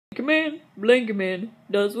Blanky Man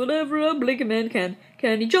does whatever a Blanky Man can.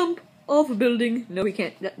 Can he jump off a building? No, he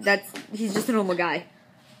can't. He's just a normal guy.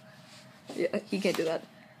 Yeah, he can't do that.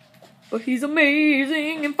 But he's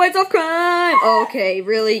amazing and fights off crime. Okay,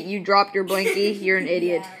 really? You dropped your Blanky? You're an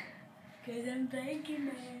idiot. Cause I'm Blankey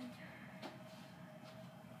Man.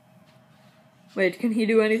 Wait, can he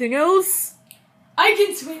do anything else? I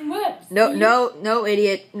can swing webs. No,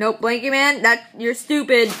 idiot. No, Blanky Man, you're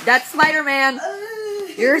stupid. That's Spider-Man.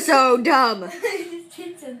 You're so dumb. I just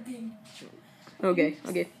did something. Okay,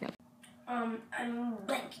 yeah. I'm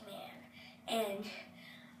Blankey Man, and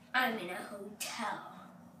I'm in a hotel.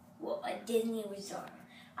 Well, a Disney resort.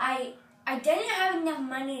 I didn't have enough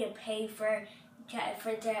money to pay for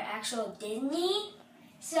the actual Disney,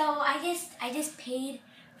 so I just paid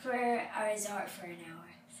for a resort for an hour.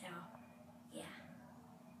 So yeah.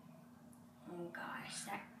 Oh gosh,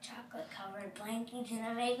 that chocolate covered blanket's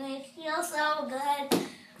gonna make me feel so good.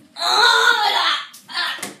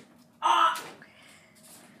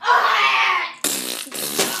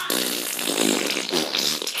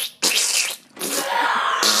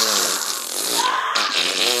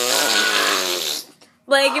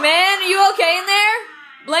 Blanky Man, are you okay in there?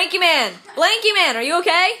 Blanky Man, are you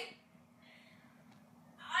okay?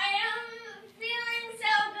 I am feeling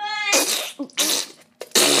so good.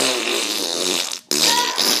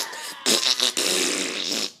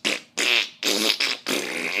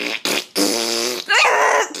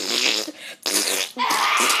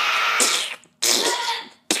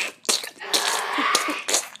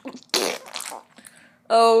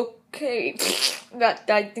 Okay,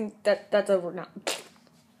 I think that's over now.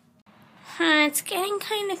 It's getting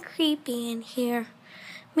kind of creepy in here.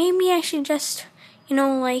 Maybe I should just,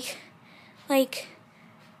 like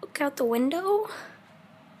look out the window.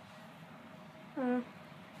 The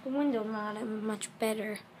window's not much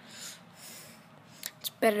better. It's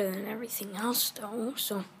better than everything else, though,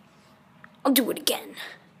 so I'll do it again.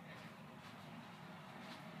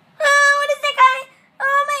 Oh, what is that guy?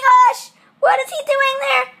 Oh my gosh! What is he doing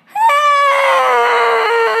there?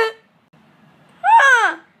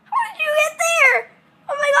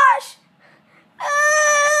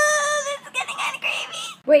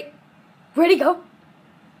 Wait, where'd he go?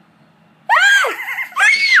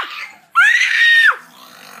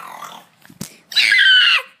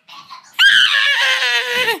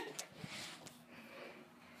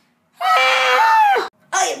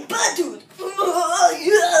 I am bad dude.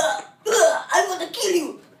 I'm gonna kill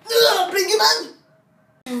you. Blanky Man.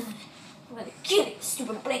 I'm gonna kill you,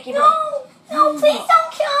 stupid Blankey Man. No, please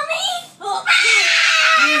don't kill me.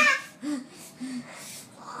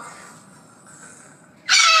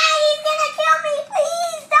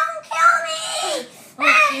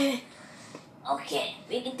 Okay,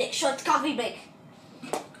 we can take short coffee break.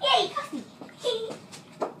 Yay, coffee.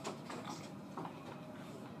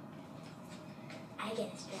 I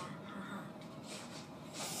get a straw.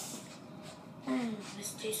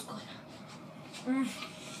 This tastes good.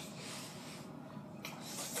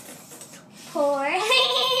 Poor. I'm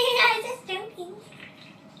just joking.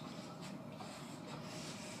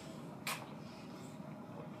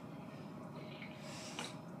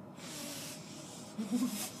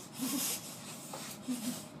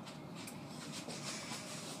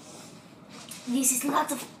 This is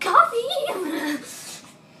lots of coffee.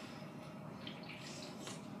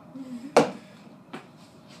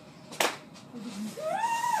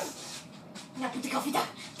 Now put the coffee down.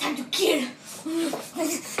 Time to kill.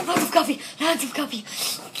 Lots of coffee. Bad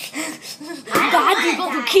people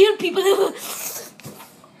to kill people.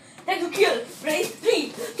 Time to kill. Ready?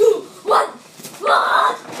 3, 2, 1.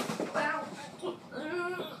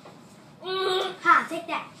 Ha, take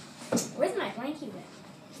that. Where's my blankie whip?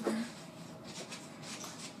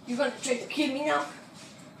 You're gonna try to kill me now?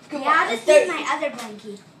 Come on. I'll just use my other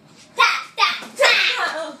blankie.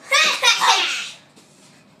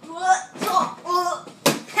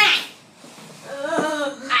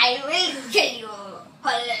 I will kill you.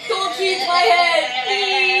 Don't hit my head,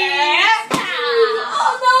 please!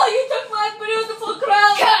 Oh no, you took my beautiful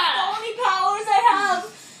crown! The only powers I have!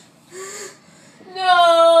 No!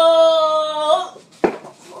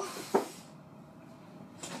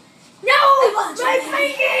 No! My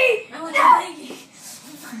blankie! I want your blankie.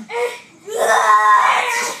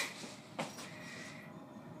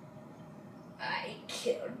 I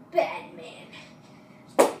killed Batman.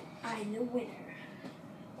 I'm the winner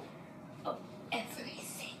of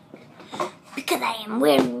everything. Because I am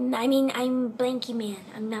weird. I mean, I'm Blanky Man.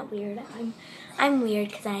 I'm not weird. I'm weird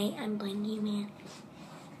because I'm Blanky Man.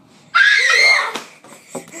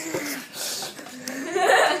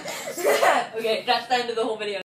 Okay, that's the end of the whole video.